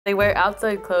They wear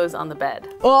outside clothes on the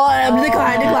bed. Oh,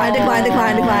 decline.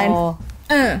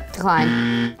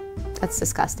 Decline. That's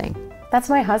disgusting. That's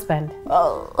my husband.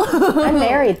 Oh. I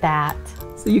married that.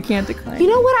 So you can't decline. You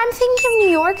know what? I'm thinking of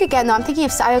New York again, though. I'm thinking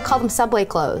of, I would call them subway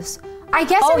clothes. I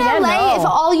guess in LA, if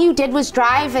all you did was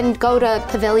drive and go to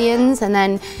pavilions and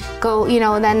then go, you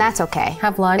know, then that's okay.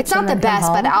 Have lunch. It's not the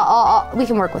best, but we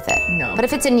can work with it. No. But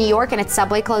if it's in New York and it's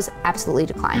subway clothes, absolutely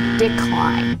decline.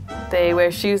 Decline. They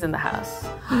wear shoes in the house.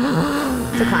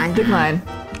 Decline.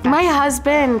 My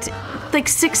husband, like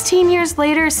 16 years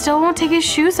later, still won't take his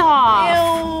shoes off.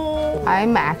 Ew.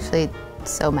 I'm actually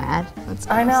so mad.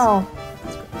 I know.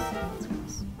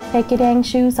 Take your dang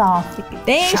shoes off.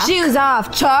 Dang shoes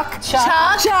off, Chuck.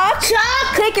 Chuck.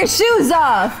 Take your shoes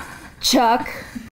off, Chuck.